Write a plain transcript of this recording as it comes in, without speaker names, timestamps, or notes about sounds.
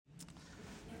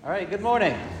All right, good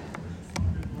morning.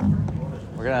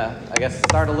 We're going to,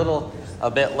 start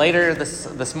a bit later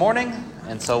this morning,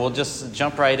 and so we'll just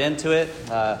jump right into it.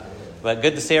 But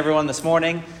good to see everyone this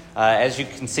morning. As you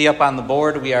can see up on the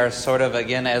board, we are sort of,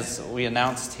 again, as we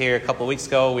announced here a couple weeks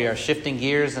ago, we are shifting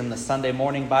gears in the Sunday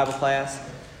morning Bible class.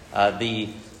 The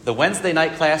Wednesday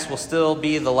night class will still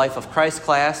be the Life of Christ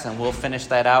class, and we'll finish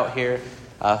that out here,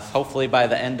 hopefully by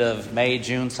the end of May,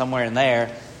 June, somewhere in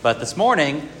there. But this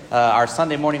morning, our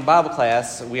Sunday morning Bible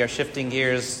class, we are shifting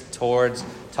gears towards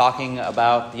talking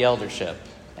about the eldership.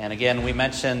 And again, we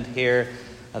mentioned here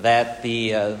that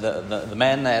the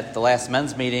men at the last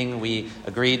men's meeting, we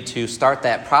agreed to start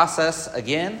that process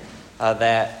again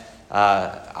that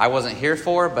I wasn't here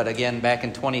for, but again, back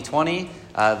in 2020,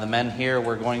 the men here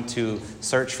were going to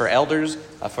search for elders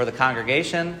for the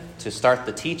congregation to start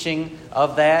the teaching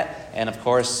of that. And of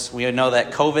course, we know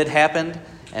that COVID happened,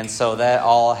 and so that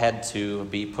all had to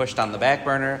be pushed on the back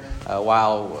burner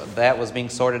while that was being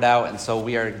sorted out. And so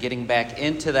we are getting back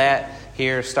into that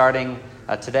here starting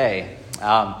today.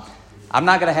 I'm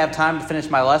not going to have time to finish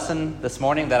my lesson this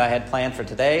morning that I had planned for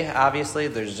today. Obviously,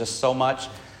 there's just so much.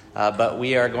 But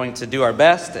we are going to do our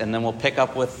best, and then we'll pick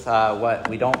up with what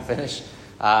we don't finish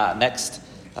next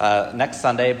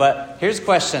Sunday. But here's a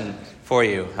question for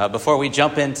you before we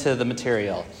jump into the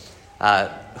material.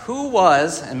 Who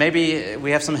was, and maybe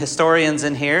we have some historians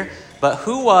in here, but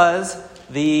who was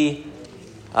the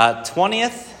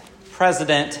 20th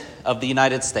president of the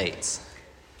United States?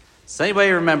 Does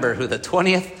anybody remember who the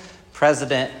 20th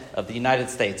president of the United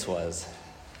States was?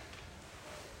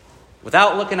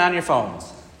 Without looking on your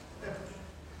phones.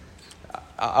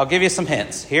 I'll give you some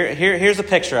hints. Here's a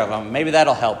picture of him. Maybe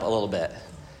that'll help a little bit.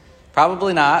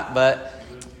 Probably not, but...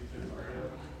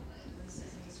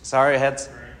 Sorry, heads.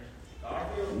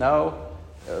 No.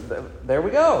 There we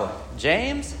go.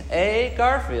 James A.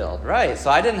 Garfield. Right.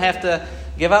 So I didn't have to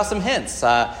give out some hints.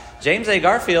 James A.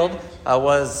 Garfield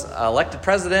was elected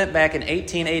president back in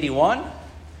 1881.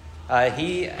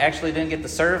 He actually didn't get to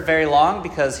serve very long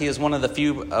because he was one of the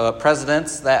few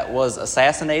presidents that was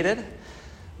assassinated.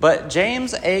 But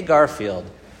James A. Garfield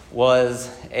was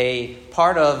a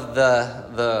part of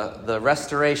the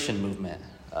Restoration movement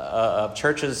of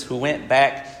churches who went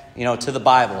back, to the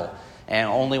Bible and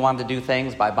only wanted to do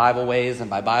things by Bible ways and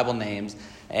by Bible names.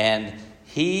 And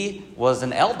he was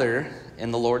an elder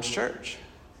in the Lord's church.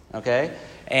 Okay?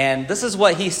 And this is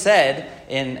what he said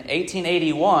in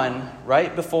 1881,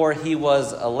 right before he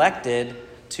was elected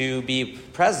to be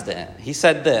president. He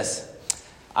said this: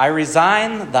 "I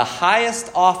resign the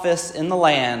highest office in the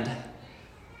land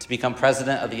to become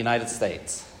president of the United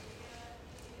States."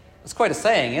 That's quite a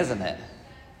saying, isn't it?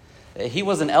 He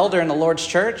was an elder in the Lord's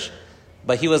church,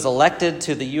 but he was elected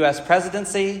to the U.S.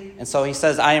 presidency. And so he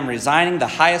says, "I am resigning the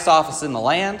highest office in the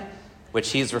land," which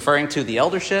he's referring to the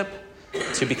eldership,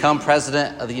 to become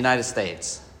president of the United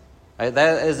States. Right?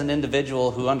 That is an individual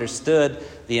who understood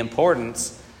the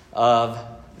importance of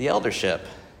the eldership.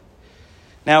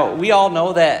 Now, we all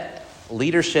know that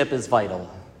leadership is vital,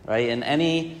 right? In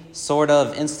any sort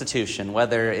of institution,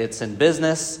 whether it's in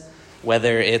business,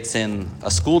 whether it's in a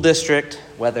school district,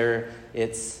 whether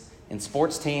it's in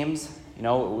sports teams,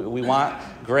 we want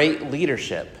great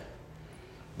leadership.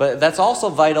 But that's also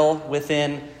vital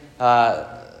within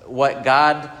what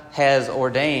God has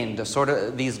ordained, sort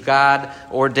of these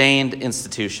God-ordained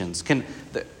institutions. Can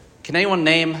anyone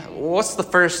name, what's the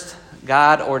first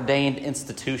God-ordained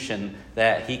institution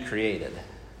that he created?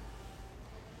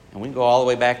 And we can go all the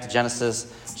way back to Genesis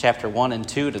chapter 1 and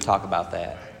 2 to talk about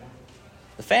that.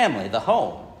 The family, the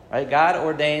home, right? God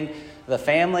ordained the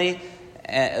family,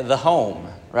 the home,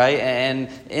 right? And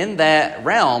in that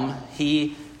realm,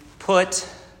 he put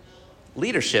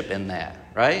leadership in that,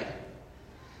 right?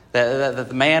 That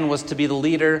the man was to be the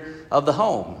leader of the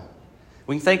home.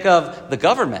 We can think of the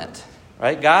government,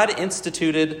 right? God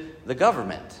instituted the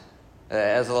government.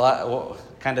 As a lot,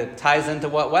 kind of ties into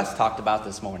what Wes talked about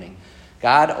this morning.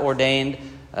 God ordained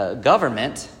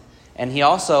government, and he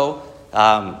also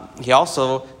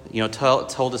told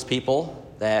his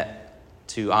people that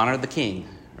to honor the king,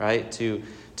 right? To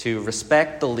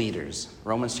respect the leaders.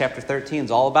 Romans chapter 13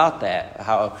 is all about that,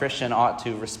 how a Christian ought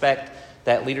to respect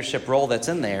that leadership role that's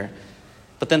in there.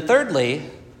 But then thirdly,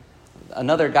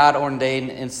 another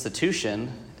God-ordained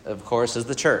institution, of course, is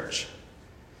the church.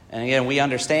 And again, we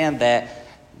understand that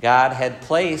God had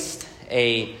placed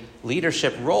a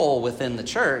leadership role within the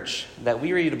church that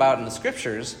we read about in the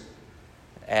scriptures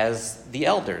as the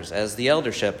elders, as the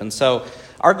eldership. And so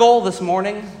our goal this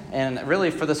morning, and really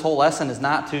for this whole lesson, is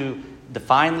not to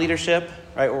define leadership,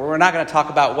 right? We're not going to talk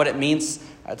about what it means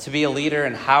to be a leader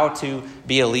and how to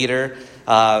be a leader.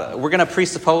 we're going to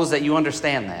presuppose that you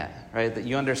understand that, right? That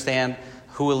you understand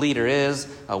who a leader is,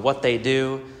 what they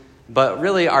do. But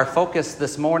really, our focus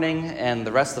this morning and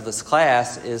the rest of this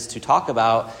class is to talk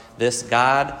about this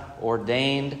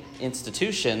God-ordained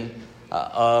institution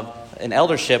of an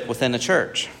eldership within a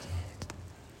church.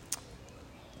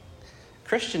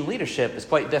 Christian leadership is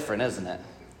quite different, isn't it?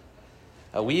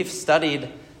 We've studied,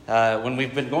 when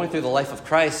we've been going through the life of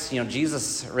Christ,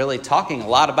 Jesus really talking a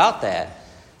lot about that.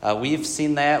 We've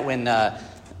seen that when,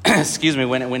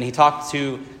 when he talked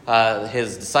to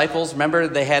his disciples. Remember,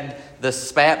 they had this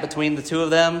spat between the two of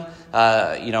them.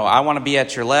 I want to be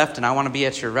at your left and I want to be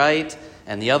at your right.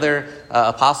 And the other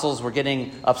apostles were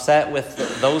getting upset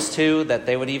with those two that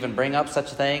they would even bring up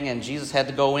such a thing. And Jesus had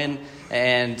to go in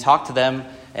and talk to them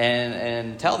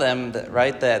and tell them that,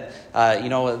 right, that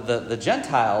the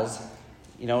Gentiles,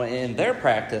 in their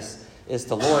practice is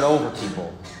to lord over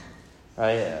people,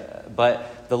 right?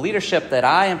 But the leadership that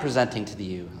I am presenting to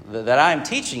you, that I am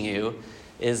teaching you,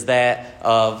 is that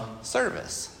of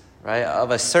service, right?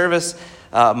 Of a service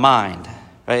mind,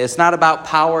 right? It's not about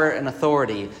power and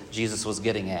authority Jesus was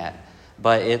getting at,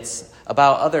 but it's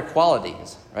about other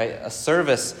qualities, right? A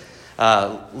service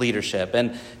leadership.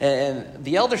 And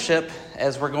the eldership,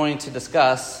 as we're going to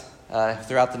discuss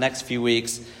throughout the next few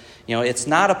weeks, it's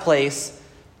not a place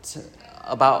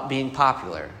about being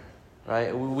popular,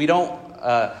 right? We don't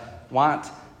want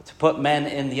to put men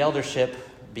in the eldership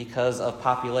because of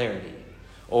popularity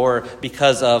or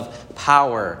because of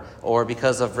power or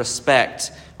because of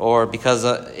respect or because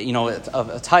of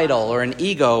a title or an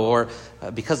ego or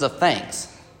because of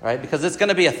thanks, right? Because it's going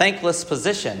to be a thankless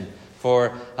position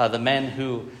for the men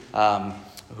who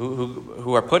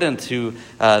are put into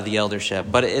the eldership.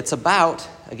 But it's about,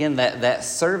 again, that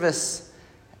service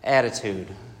attitude.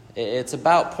 It's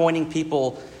about pointing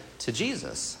people to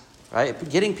Jesus, right?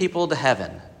 Getting people to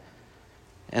heaven.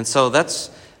 And so that's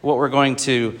what we're going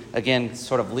to, again,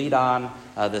 sort of lead on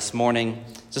this morning.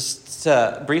 Just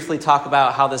to briefly talk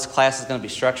about how this class is going to be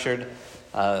structured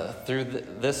through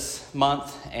this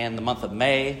month and the month of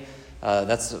May.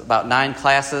 That's about 9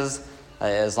 classes,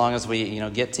 as long as we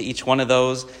get to each one of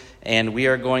those. And we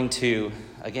are going to,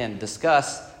 again,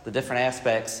 discuss the different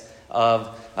aspects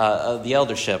of the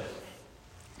eldership.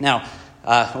 Now,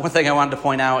 one thing I wanted to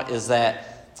point out is that,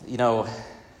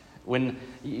 when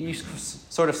you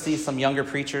sort of see some younger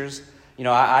preachers,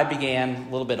 I began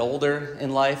a little bit older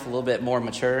in life, a little bit more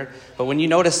mature. But when you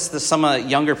notice some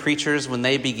younger preachers, when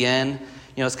they begin,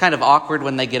 it's kind of awkward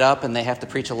when they get up and they have to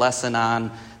preach a lesson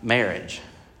on marriage,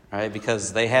 right?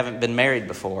 Because they haven't been married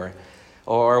before.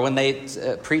 Or when they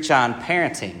preach on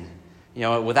parenting,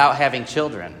 without having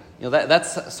children.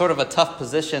 That's sort of a tough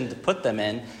position to put them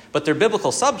in, but they're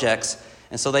biblical subjects,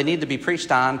 and so they need to be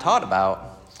preached on, taught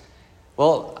about.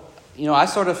 Well, I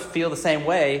sort of feel the same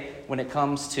way when it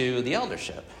comes to the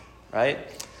eldership, right?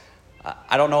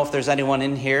 I don't know if there's anyone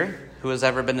in here who has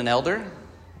ever been an elder,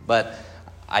 but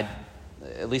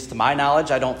at least to my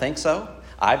knowledge, I don't think so.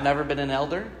 I've never been an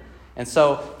elder. And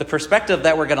so the perspective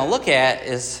that we're going to look at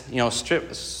is,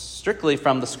 strictly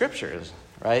from the scriptures,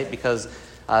 right? Because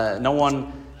no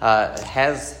one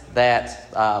has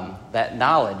that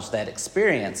knowledge, that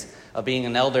experience of being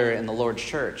an elder in the Lord's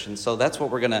church. And so that's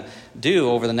what we're going to do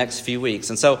over the next few weeks.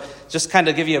 And so just kind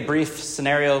of give you a brief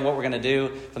scenario of what we're going to do.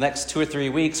 For the next 2 or 3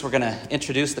 weeks, we're going to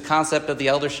introduce the concept of the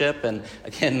eldership. And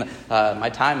again, my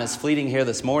time is fleeting here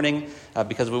this morning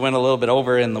because we went a little bit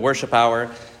over in the worship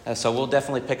hour. So we'll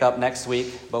definitely pick up next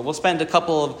week. But we'll spend a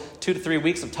couple of 2 to 3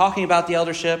 weeks of talking about the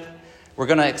eldership. We're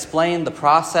going to explain the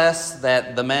process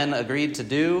that the men agreed to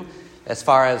do as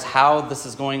far as how this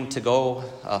is going to go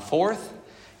forth.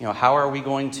 How are we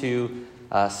going to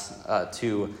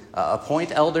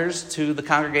appoint elders to the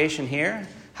congregation here?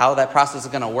 How that process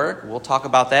is going to work? We'll talk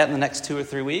about that in the next 2 or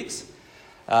 3 weeks.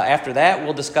 After that,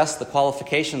 we'll discuss the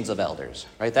qualifications of elders.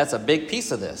 Right, that's a big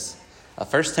piece of this.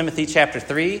 1 Timothy chapter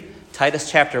 3,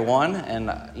 Titus chapter 1, and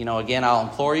again,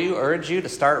 I'll urge you to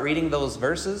start reading those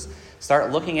verses.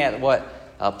 Start looking at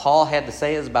what Paul had to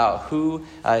say about who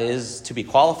is to be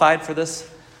qualified for this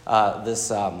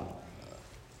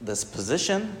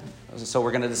position. So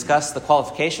we're going to discuss the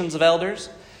qualifications of elders.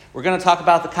 We're going to talk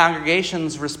about the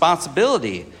congregation's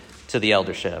responsibility to the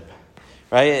eldership.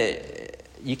 Right?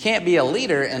 You can't be a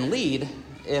leader and lead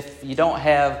if you don't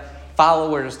have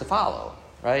followers to follow.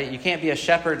 Right? You can't be a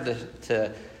shepherd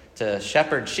to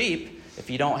shepherd sheep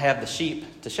if you don't have the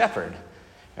sheep to shepherd.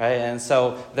 Right? And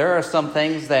so there are some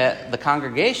things that the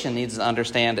congregation needs to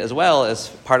understand as well as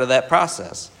part of that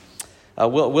process.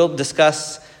 We'll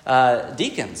discuss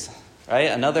deacons, right?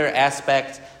 Another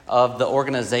aspect of the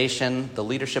organization, the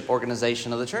leadership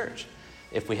organization of the church.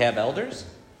 if we have elders,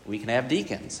 we can have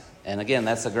deacons. And again,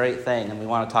 that's a great thing, and we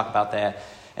want to talk about that.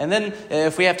 And then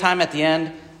if we have time at the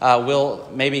end, we'll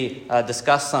maybe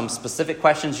discuss some specific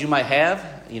questions you might have.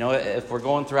 If we're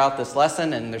going throughout this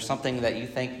lesson and there's something that you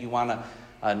think you want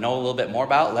to know a little bit more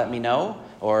about, let me know.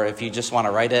 Or if you just want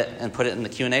to write it and put it in the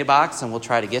Q&A box, and we'll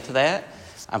try to get to that.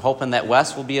 I'm hoping that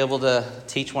Wes will be able to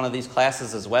teach one of these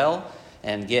classes as well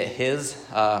and get his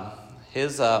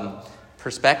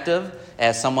perspective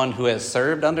as someone who has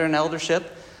served under an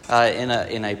eldership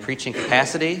in a preaching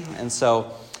capacity. And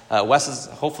so Wes is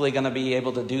hopefully going to be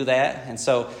able to do that. And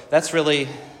so that's really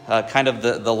kind of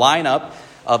the lineup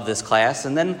of this class.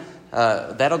 And then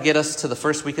that'll get us to the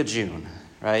first week of June,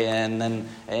 right? And then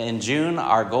in June,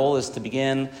 our goal is to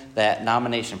begin that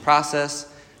nomination process,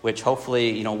 which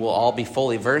hopefully, we'll all be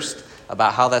fully versed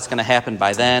about how that's going to happen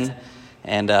by then.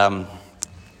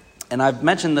 And I've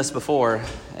mentioned this before,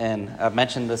 and I've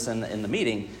mentioned this in the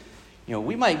meeting.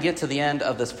 We might get to the end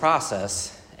of this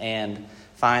process and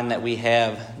find that we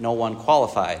have no one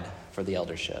qualified for the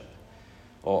eldership,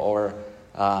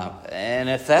 and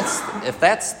if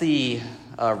that's the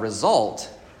result,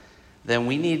 then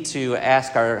we need to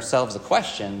ask ourselves a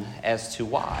question as to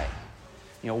why.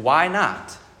 Why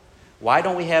not? Why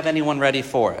don't we have anyone ready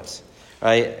for us?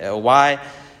 Right? Why?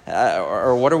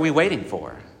 Or what are we waiting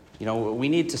for? We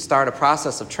need to start a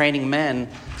process of training men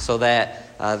so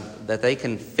that they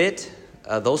can fit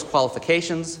those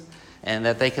qualifications and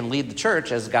that they can lead the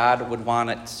church as God would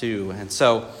want it to. And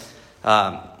so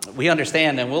we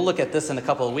understand, and we'll look at this in a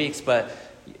couple of weeks, but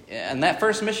in that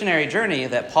first missionary journey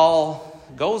that Paul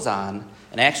goes on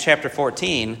in Acts chapter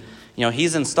 14,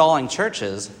 he's installing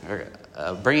churches, or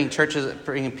bringing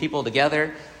people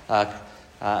together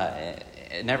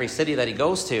in every city that he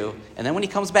goes to. And then when he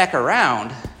comes back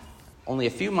around, only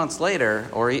a few months later,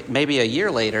 or maybe a year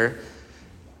later,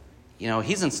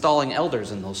 he's installing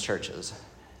elders in those churches.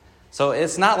 So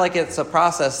it's not like it's a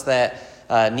process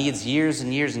that needs years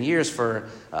and years and years for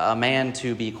a man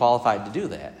to be qualified to do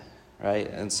that, right?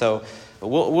 And so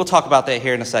we'll talk about that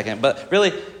here in a second. But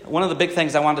really, one of the big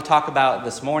things I wanted to talk about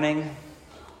this morning,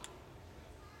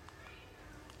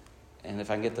 and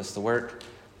if I can get this to work,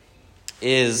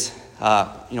 is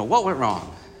what went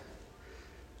wrong.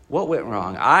 What went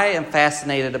wrong? I am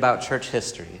fascinated about church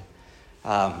history.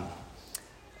 And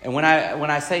when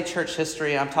I say church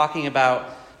history, I'm talking about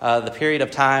the period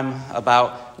of time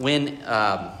about when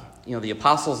the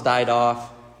apostles died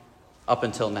off up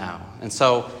until now. And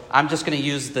so I'm just going to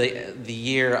use the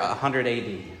year 100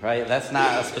 AD, right? That's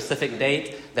not a specific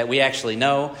date that we actually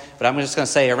know, but I'm just going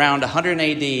to say around 100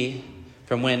 AD,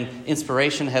 from when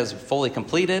inspiration has fully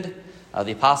completed,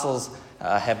 the apostles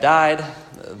have died,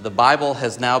 the Bible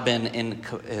has now been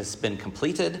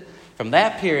completed. From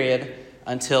that period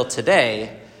until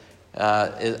today,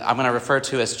 I'm going to refer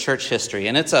to as church history,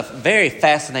 and it's a very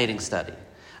fascinating study.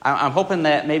 I'm hoping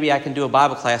that maybe I can do a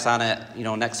Bible class on it,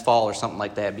 next fall or something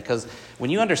like that, because when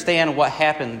you understand what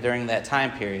happened during that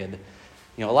time period,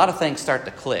 a lot of things start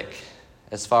to click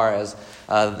as far as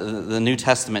the New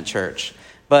Testament church.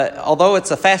 But although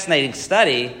it's a fascinating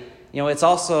study, it's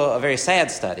also a very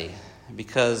sad study,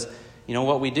 because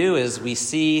what we do is we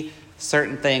see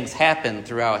certain things happen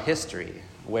throughout history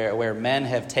where men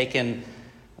have taken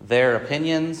their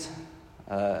opinions.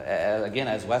 Again,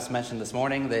 as Wes mentioned this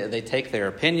morning, they take their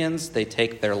opinions, they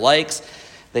take their likes,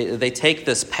 they take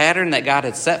this pattern that God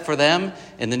had set for them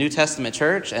in the New Testament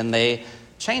church, and they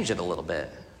change it a little bit.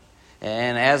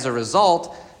 And as a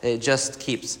result, it just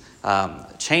keeps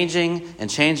changing and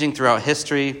changing throughout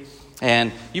history.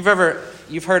 And you've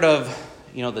heard of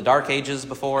the Dark Ages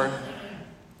before,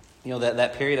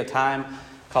 that period of time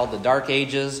called the Dark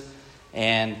Ages.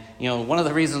 And one of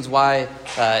the reasons why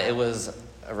it was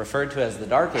referred to as the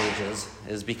Dark Ages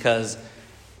is because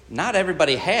not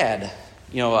everybody had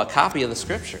a copy of the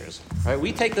Scriptures, right?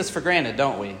 We take this for granted,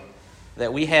 don't we?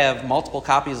 That we have multiple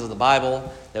copies of the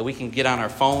Bible, that we can get on our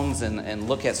phones and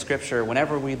look at Scripture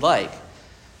whenever we'd like.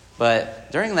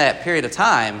 But during that period of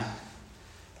time,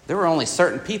 there were only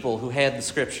certain people who had the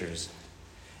Scriptures.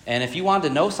 And if you wanted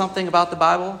to know something about the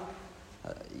Bible,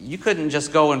 you couldn't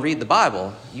just go and read the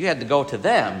Bible. You had to go to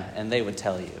them, and they would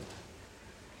tell you.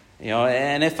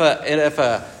 And if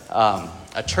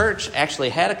a church actually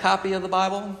had a copy of the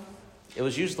Bible, it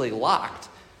was usually locked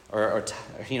or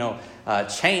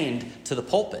chained to the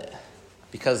pulpit,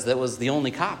 because that was the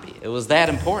only copy. It was that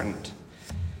important,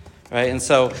 right? And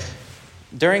so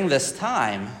during this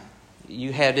time,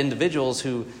 you had individuals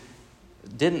who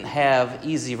didn't have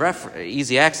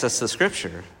easy access to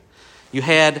Scripture. You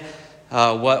had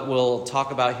what we'll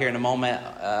talk about here in a moment,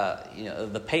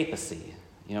 the papacy.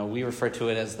 We refer to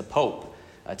it as the Pope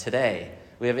today.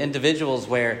 We have individuals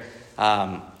where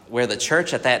the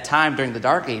church at that time during the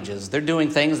Dark Ages, they're doing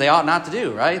things they ought not to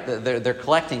do, right? They're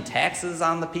collecting taxes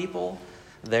on the people.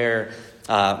 They're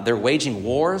waging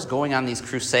wars, going on these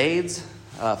crusades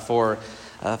for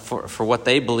what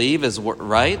they believe is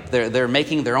right. They're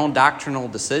making their own doctrinal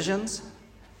decisions,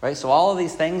 right? So all of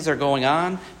these things are going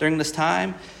on during this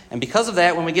time. And because of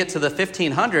that, when we get to the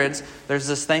 1500s, there's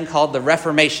this thing called the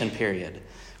Reformation period,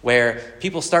 where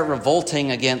people start revolting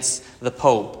against the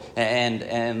Pope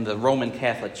and the Roman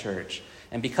Catholic Church.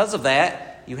 And because of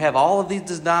that, you have all of these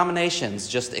denominations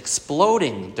just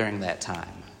exploding during that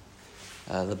time.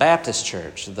 The Baptist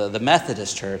Church, the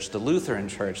Methodist Church, the Lutheran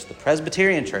Church, the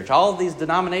Presbyterian Church, all of these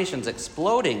denominations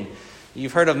exploding.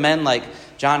 You've heard of men like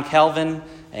John Calvin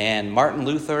and Martin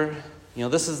Luther.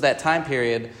 This is that time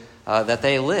period that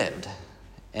they lived.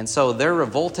 And so they're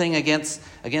revolting against,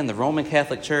 again, the Roman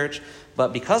Catholic Church.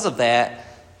 But because of that,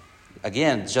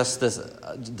 again, just this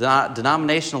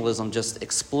denominationalism just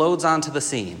explodes onto the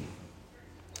scene.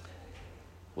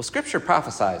 Well, Scripture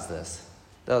prophesies this,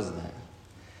 doesn't it?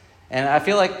 And I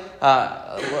feel like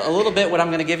a little bit what I'm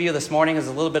going to give you this morning is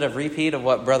a little bit of repeat of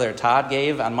what Brother Todd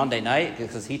gave on Monday night,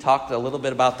 because he talked a little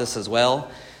bit about this as well.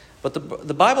 But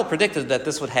the Bible predicted that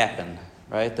this would happen,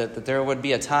 right? That there would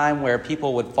be a time where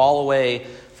people would fall away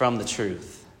from the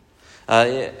truth.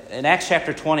 In Acts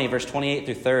chapter 20, verse 28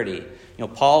 through 30,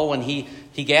 Paul, when he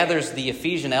gathers the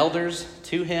Ephesian elders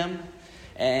to him,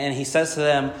 and he says to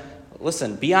them,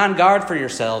 listen, be on guard for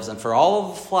yourselves and for all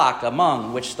of the flock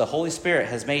among which the Holy Spirit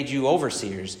has made you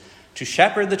overseers, to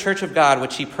shepherd the church of God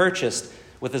which he purchased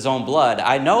with his own blood.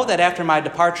 I know that after my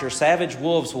departure, savage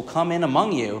wolves will come in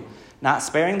among you, not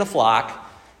sparing the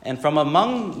flock, and from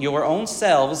among your own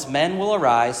selves men will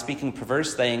arise, speaking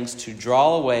perverse things, to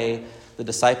draw away the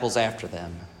disciples after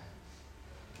them.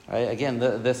 Right? Again,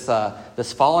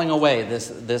 this falling away,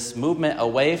 this movement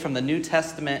away from the New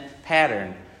Testament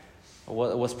pattern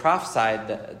was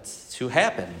prophesied to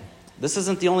happen. This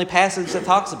isn't the only passage that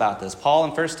talks about this. Paul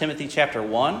in 1 Timothy chapter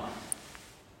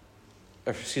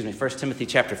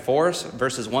 4,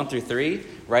 verses 1 through 3,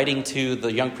 writing to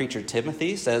the young preacher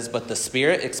Timothy, says, but the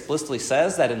Spirit explicitly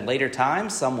says that in later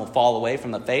times some will fall away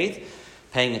from the faith,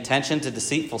 paying attention to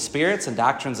deceitful spirits and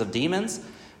doctrines of demons,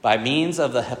 by means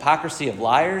of the hypocrisy of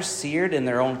liars, seared in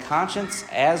their own conscience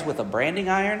as with a branding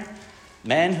iron,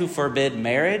 men who forbid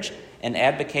marriage and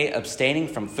advocate abstaining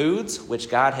from foods which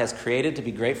God has created to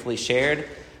be gratefully shared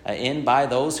in by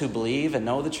those who believe and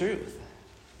know the truth.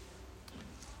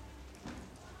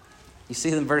 You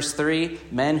see in verse 3,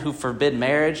 men who forbid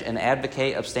marriage and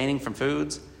advocate abstaining from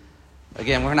foods.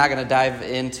 Again, we're not going to dive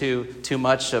into too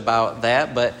much about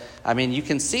that, but you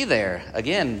can see there,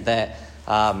 again, that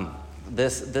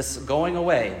this going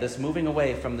away, this moving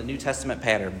away from the New Testament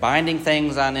pattern, binding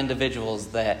things on individuals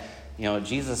that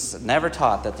Jesus never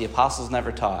taught, that the apostles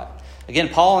never taught. Again,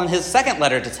 Paul in his second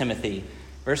letter to Timothy,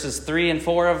 verses 3 and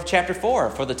 4 of chapter 4,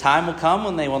 for the time will come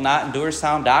when they will not endure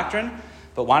sound doctrine,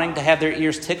 but wanting to have their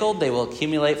ears tickled, they will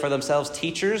accumulate for themselves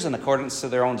teachers in accordance to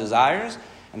their own desires,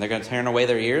 and they're going to turn away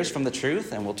their ears from the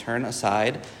truth and will turn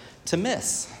aside to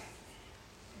myths.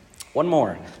 One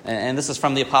more, and this is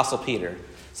from the Apostle Peter.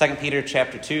 2 Peter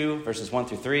chapter 2, verses 1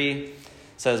 through 3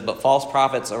 says, but false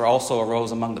prophets are also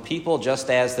arose among the people, just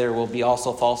as there will be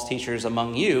also false teachers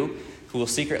among you, who will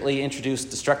secretly introduce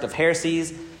destructive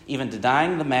heresies, even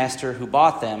denying the master who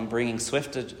bought them, bringing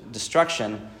swift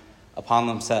destruction upon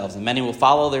themselves. And many will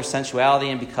follow their sensuality,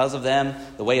 and because of them,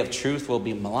 the way of truth will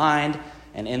be maligned,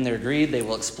 and in their greed they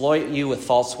will exploit you with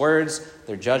false words.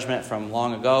 Their judgment from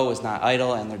long ago is not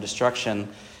idle, and their destruction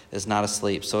is not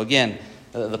asleep. So again,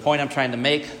 the point I'm trying to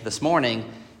make this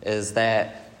morning is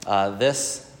that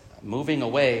this moving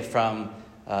away from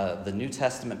the New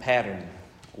Testament pattern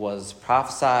was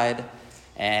prophesied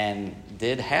and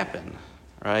did happen,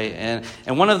 right?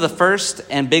 And one of the first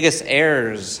and biggest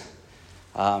errors,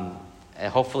 and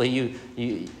hopefully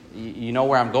you know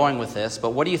where I'm going with this, but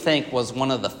what do you think was one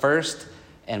of the first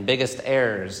and biggest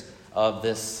errors of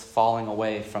this falling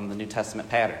away from the New Testament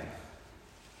pattern?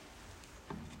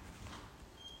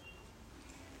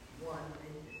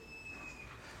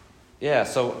 Yeah,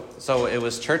 so it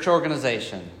was church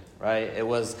organization, right? It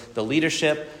was the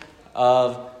leadership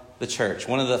of the church.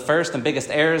 One of the first and biggest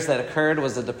errors that occurred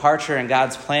was the departure in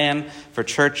God's plan for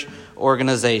church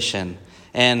organization.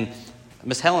 And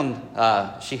Miss Helen,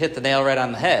 she hit the nail right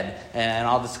on the head. And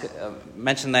I'll just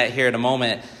mention that here in a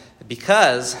moment,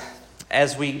 because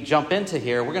as we jump into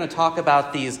here, we're going to talk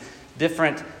about these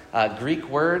different Greek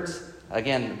words.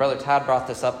 Again, Brother Todd brought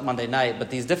this up Monday night, but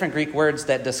these different Greek words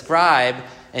that describe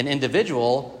an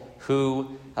individual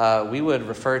who we would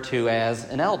refer to as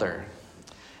an elder.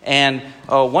 And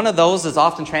one of those is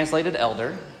often translated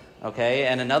elder, okay,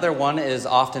 and another one is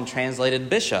often translated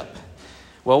bishop.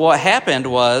 Well, what happened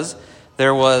was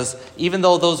even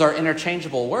though those are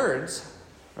interchangeable words,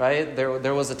 right,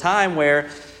 there was a time where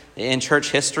in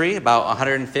church history, about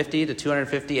 150 to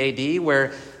 250 AD,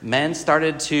 where men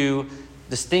started to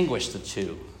distinguish the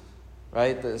two,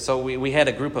 right? So we had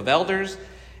a group of elders,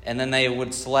 and then they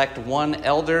would select one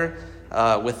elder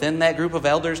within that group of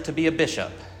elders to be a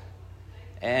bishop,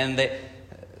 and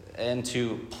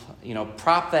to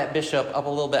prop that bishop up a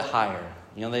little bit higher.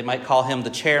 They might call him the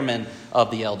chairman of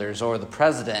the elders or the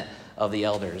president of the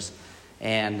elders.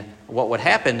 And what would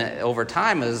happen over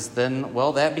time is then,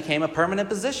 that became a permanent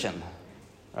position,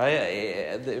 right?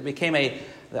 It became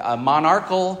a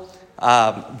monarchical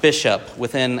bishop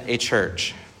within a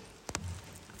church.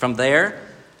 From there,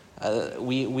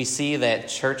 we see that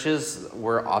churches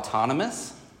were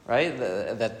autonomous, right?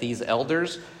 That these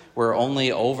elders were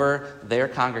only over their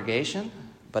congregation.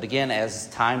 But again, as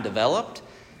time developed,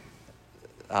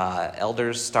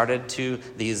 elders started to,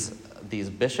 these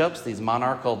bishops, these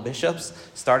monarchical bishops,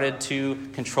 started to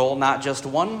control not just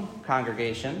one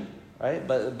congregation, right,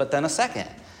 but then a second,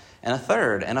 and a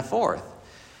third, and a fourth.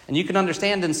 And you can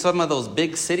understand in some of those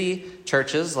big city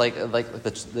churches, like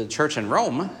the church in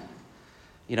Rome,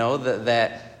 it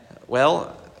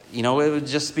would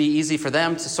just be easy for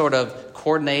them to sort of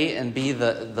coordinate and be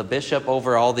the bishop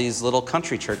over all these little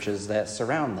country churches that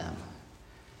surround them.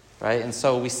 Right? And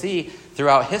so we see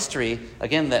throughout history,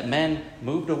 again, that men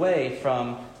moved away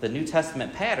from the New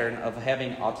Testament pattern of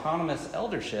having autonomous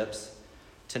elderships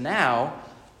to now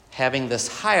having this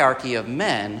hierarchy of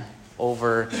men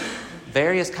over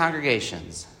various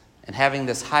congregations and having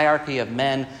this hierarchy of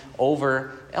men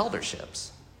over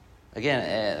elderships.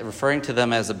 Again, referring to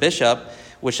them as a bishop,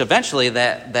 which eventually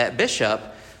that bishop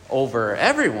over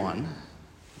everyone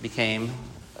became,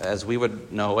 as we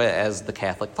would know it, as the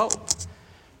Catholic Pope.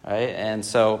 Right? And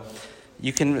so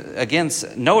you can, again,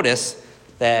 notice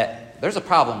that there's a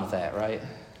problem with that, right?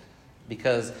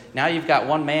 Because now you've got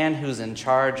one man who's in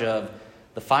charge of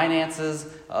the finances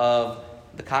of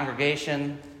the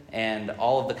congregation and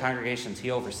all of the congregations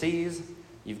he oversees.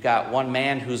 You've got one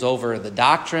man who's over the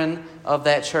doctrine of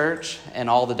that church and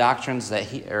all the doctrines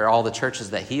all the churches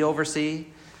that he oversees.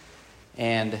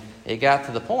 And it got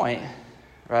to the point,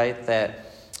 right, that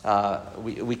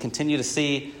we continue to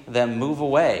see them move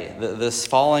away, this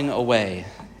falling away.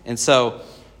 And so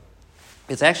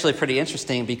it's actually pretty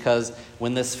interesting because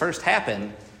when this first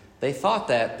happened, they thought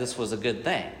that this was a good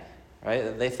thing,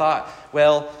 right? They thought,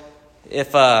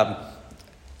 if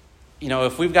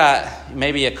we've got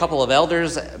maybe a couple of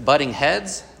elders butting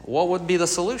heads, what would be the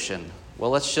solution? Well,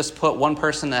 let's just put one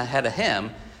person ahead of him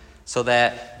so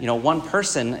that, one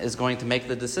person is going to make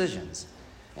the decisions.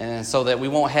 And so that we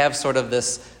won't have sort of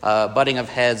this butting of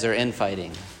heads or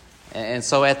infighting. And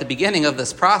so at the beginning of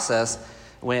this process,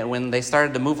 when they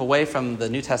started to move away from the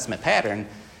New Testament pattern,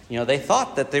 they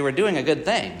thought that they were doing a good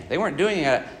thing. They weren't doing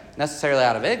it necessarily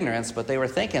out of ignorance, but they were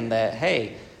thinking that,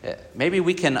 hey, maybe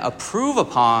we can approve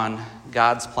upon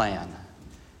God's plan,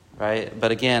 right?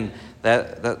 But again,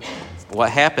 that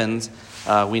what happened,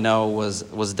 we know,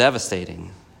 was devastating.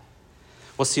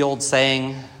 What's the old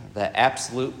saying? That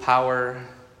absolute power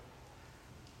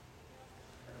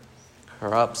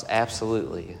corrupts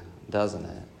absolutely, doesn't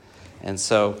it? And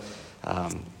so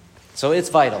it's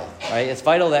vital, right? It's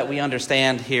vital that we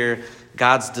understand here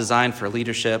God's design for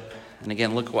leadership. And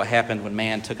again, look at what happened when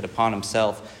man took it upon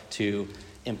himself to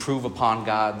improve upon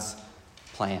God's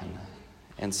plan.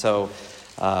 And so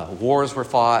wars were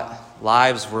fought,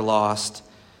 lives were lost.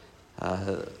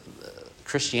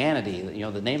 Christianity,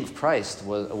 the name of Christ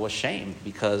was shamed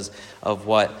because of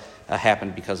what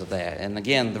happened because of that. And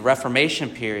again, the Reformation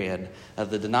period of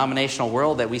the denominational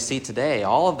world that we see today,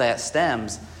 all of that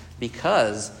stems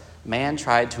because man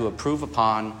tried to approve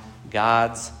upon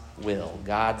God's will,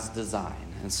 God's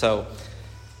design. And so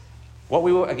what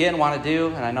we again want to do,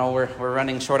 and I know we're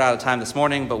running short out of time this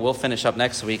morning, but we'll finish up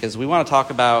next week, is we want to talk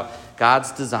about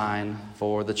God's design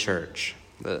for the church.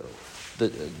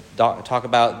 Talk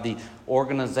about the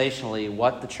organizationally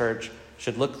what the church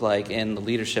should look like in the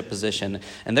leadership position.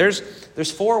 And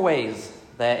there's 4 ways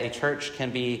that a church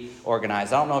can be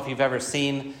organized. I don't know if you've ever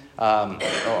seen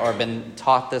or been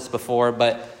taught this before,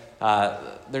 but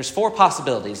there's 4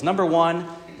 possibilities. Number 1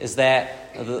 is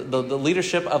that the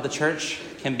leadership of the church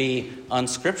can be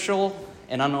unscriptural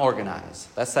and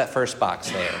unorganized. That's that first box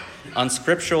there.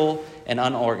 Unscriptural and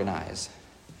unorganized.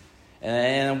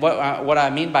 And what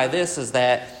I mean by this is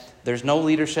that there's no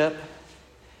leadership,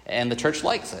 and the church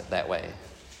likes it that way,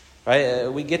 right?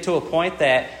 We get to a point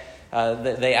that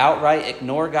they outright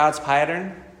ignore God's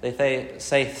pattern, They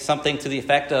say something to the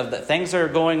effect of that things are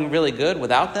going really good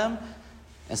without them,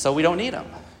 and so we don't need them.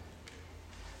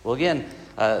 Well, again,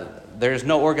 there's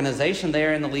no organization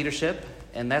there in the leadership,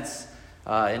 and that's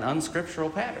an unscriptural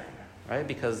pattern, right?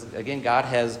 Because, again, God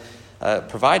has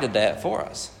provided that for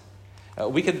us.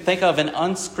 We could think of an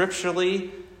unscripturally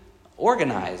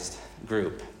organized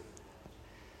group.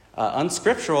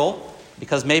 Unscriptural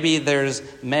because maybe they're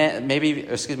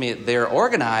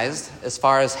organized as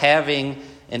far as having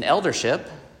an eldership,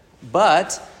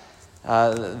 but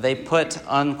they put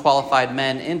unqualified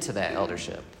men into that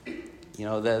eldership.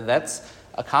 That's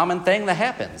a common thing that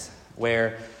happens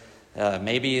where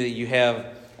maybe you have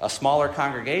a smaller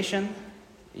congregation,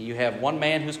 you have one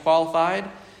man who's qualified,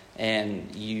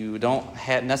 and you don't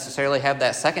necessarily have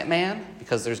that second man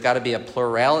because there's got to be a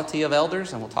plurality of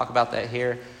elders, and we'll talk about that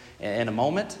here in a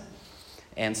moment.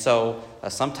 And so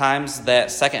sometimes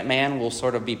that second man will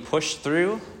sort of be pushed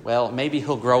through. Well, maybe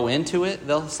he'll grow into it,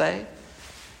 they'll say,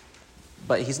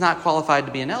 but he's not qualified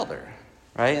to be an elder,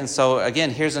 right? And so,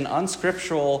 again, here's an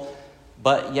unscriptural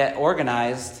but yet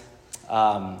organized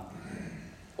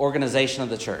organization of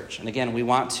the church. And again, we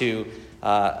want to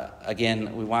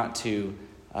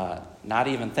not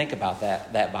even think about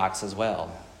that box as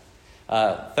well.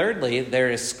 Thirdly,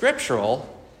 there is scriptural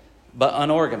but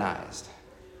unorganized.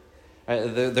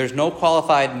 There's no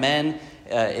qualified men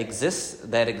that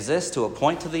exist to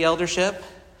appoint to the eldership.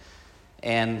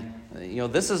 And,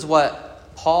 this is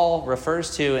what Paul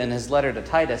refers to in his letter to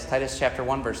Titus chapter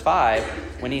 1, verse 5,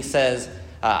 when he says,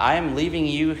 I am leaving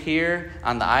you here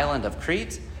on the island of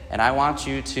Crete, and I want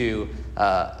you to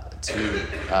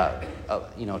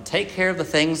take care of the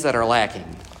things that are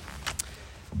lacking.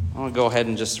 I want to go ahead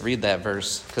and just read that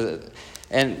verse.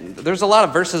 And there's a lot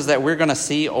of verses that we're going to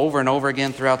see over and over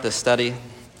again throughout this study.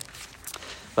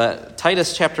 But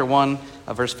Titus chapter 1,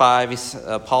 verse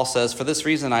 5, Paul says, For this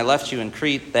reason I left you in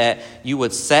Crete, that you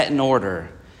would set in order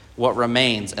what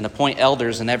remains and appoint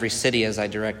elders in every city as I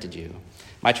directed you.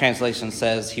 My translation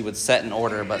says he would set in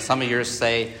order, but some of yours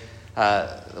say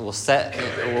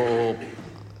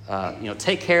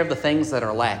take care of the things that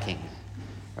are lacking,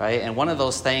 right? And one of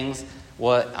those things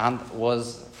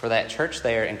was for that church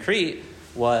there in Crete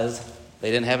was they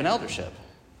didn't have an eldership,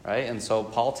 right? And so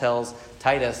Paul tells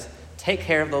Titus, take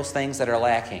care of those things that are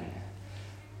lacking.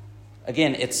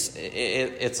 Again, it's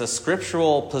a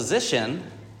scriptural position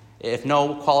if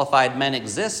no qualified men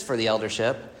exist for the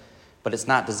eldership, but it's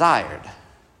not desired,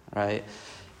 right?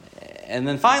 And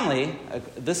then finally,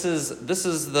 this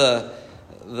is the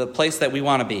place that we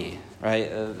want to be, right?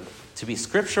 To be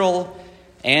scriptural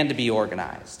and to be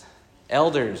organized.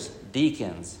 Elders,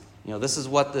 deacons, this is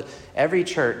what every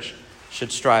church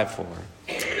should strive for.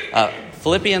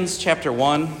 Philippians chapter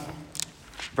 1,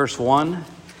 verse 1.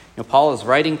 Paul is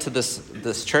writing to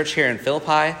this church here in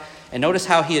Philippi, and notice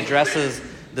how he addresses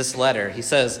this letter. He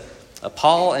says,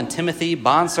 Paul and Timothy,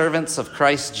 bondservants of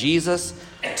Christ Jesus,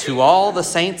 to all the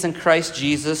saints in Christ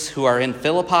Jesus who are in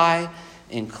Philippi,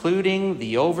 including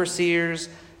the overseers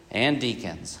and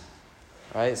deacons.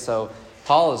 Right? So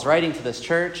Paul is writing to this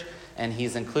church, and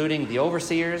he's including the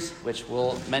overseers, which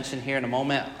we'll mention here in a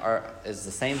moment is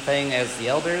the same thing as the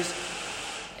elders,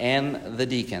 and the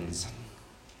deacons.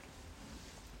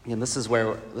 And this is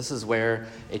where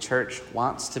a church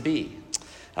wants to be.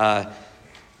 I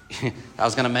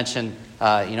was going to mention,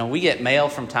 we get mail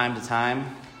from time to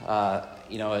time,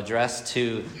 addressed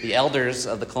to the elders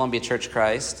of the Columbia Church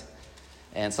Christ.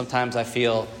 And sometimes I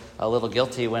feel a little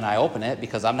guilty when I open it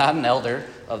because I'm not an elder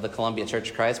of the Columbia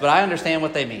Church Christ. But I understand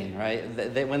what they mean,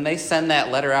 right? When they send that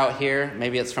letter out here,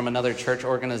 maybe it's from another church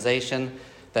organization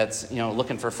that's,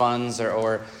 looking for funds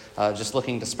or just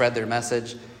looking to spread their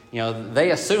message.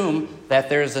 They assume that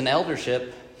there's an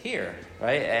eldership here,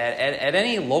 right? At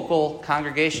any local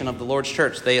congregation of the Lord's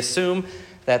church, they assume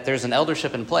that there's an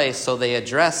eldership in place, so they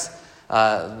address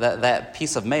that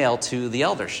piece of mail to the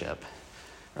eldership,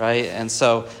 right? And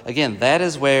so, again, that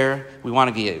is where we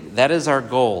want to get. That is our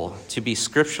goal, to be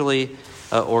scripturally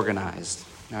organized.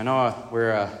 Now, I know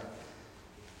we're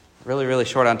really, really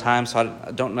short on time, so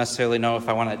I don't necessarily know if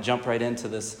I want to jump right into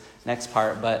this next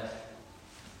part, but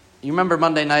you remember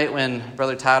Monday night when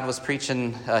Brother Todd was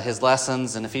preaching his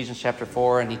lessons in Ephesians chapter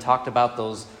 4, and he talked about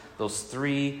those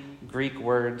three Greek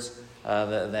words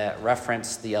that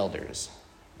reference the elders,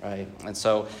 right? And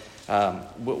so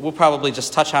we'll probably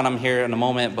just touch on them here in a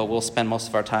moment, but we'll spend most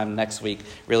of our time next week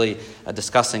really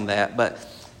discussing that. But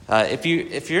if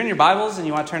you're in your Bibles and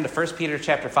you want to turn to 1 Peter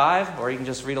chapter 5, or you can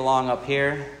just read along up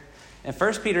here. In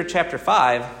 1 Peter chapter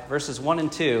 5, verses 1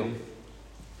 and 2,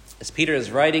 as Peter is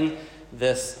writing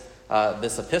this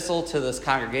epistle to this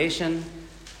congregation,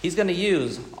 he's going to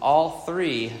use all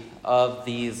three of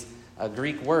these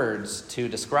Greek words to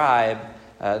describe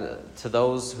to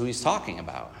those who he's talking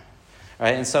about.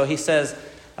 Right? And so he says,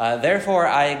 therefore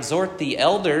I exhort the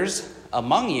elders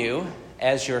among you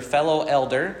as your fellow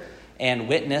elder and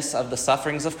witness of the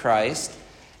sufferings of Christ,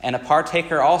 and a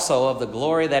partaker also of the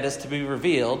glory that is to be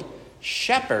revealed,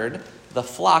 shepherd the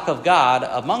flock of God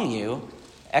among you,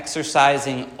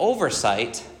 exercising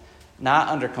oversight, not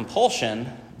under compulsion,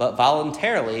 but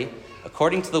voluntarily,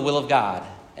 according to the will of God,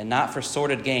 and not for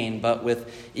sordid gain, but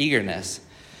with eagerness.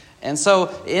 And so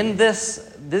in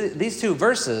these two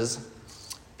verses,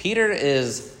 Peter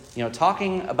is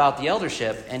talking about the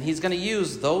eldership, and he's going to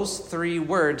use those three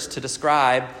words to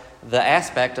describe the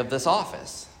aspect of this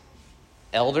office.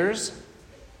 Elders,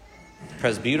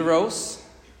 presbyteros,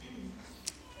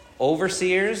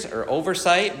 overseers or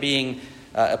oversight being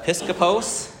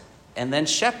episkopos, and then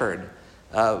shepherd,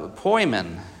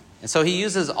 poimen. And so he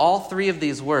uses all three of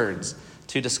these words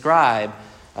to describe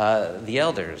the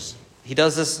elders. He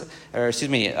does this,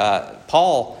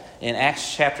 Paul in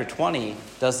Acts chapter 20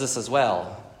 does this as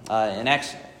well. In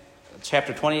Acts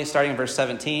chapter 20, starting in verse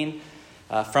 17,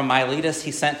 from Miletus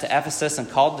he sent to Ephesus and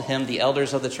called to him the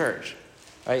elders of the church.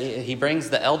 Right? He brings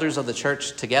the elders of the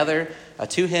church together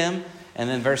to him. And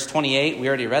then verse 28, we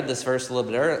already read this verse a little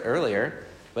bit earlier,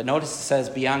 but notice it says,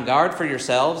 be on guard for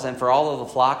yourselves and for all of the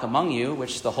flock among you,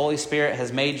 which the Holy Spirit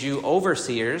has made you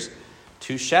overseers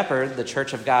to shepherd the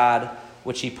church of God,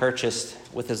 which he purchased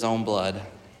with his own blood.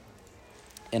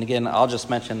 And again, I'll just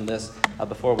mention this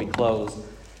before we close,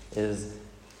 is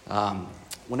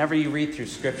whenever you read through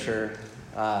Scripture,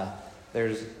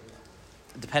 there's,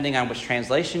 depending on which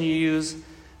translation you use,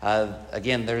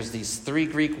 again, there's these three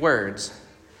Greek words,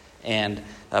 and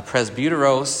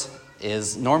presbyteros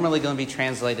is normally going to be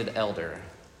translated elder,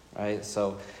 right?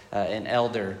 So an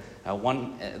elder,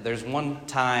 there's one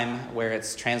time where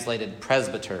it's translated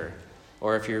presbyter,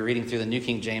 or if you're reading through the New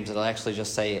King James, it'll actually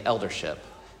just say eldership.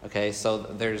 Okay, so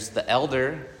there's the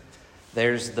elder,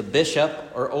 there's the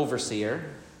bishop or overseer,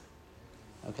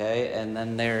 okay, and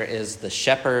then there is the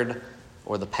shepherd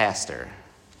or the pastor,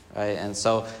 right? And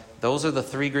so those are the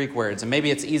three Greek words. And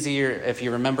maybe it's easier if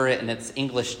you remember it in its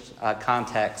English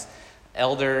context: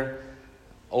 elder,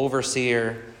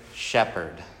 overseer,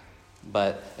 shepherd.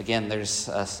 But again, there's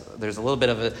a little bit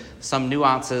of some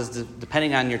nuances.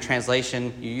 Depending on your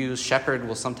translation you use, shepherd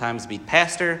will sometimes be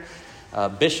pastor.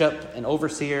 Bishop and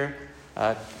overseer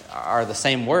are the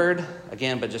same word,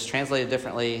 again, but just translated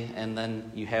differently. And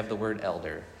then you have the word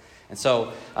elder. And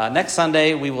so next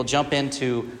Sunday, we will jump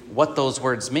into what those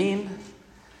words mean.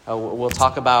 We'll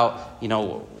talk about,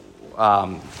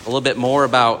 a little bit more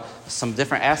about some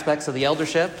different aspects of the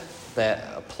eldership,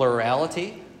 that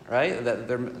plurality, right? That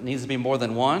there needs to be more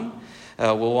than one.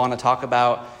 We'll want to talk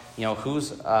about,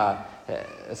 who's,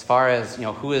 as far as,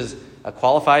 who is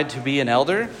qualified to be an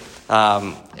elder.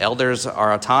 Elders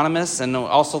are autonomous, and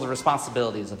also the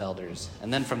responsibilities of elders.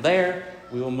 And then from there,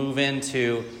 we will move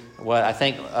into what I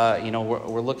think,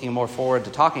 we're looking more forward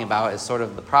to talking about is sort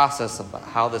of the process of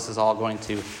how this is all going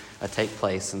to take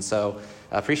place. And so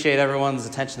I appreciate everyone's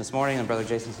attention this morning, and Brother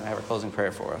Jason's going to have a closing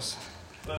prayer for us.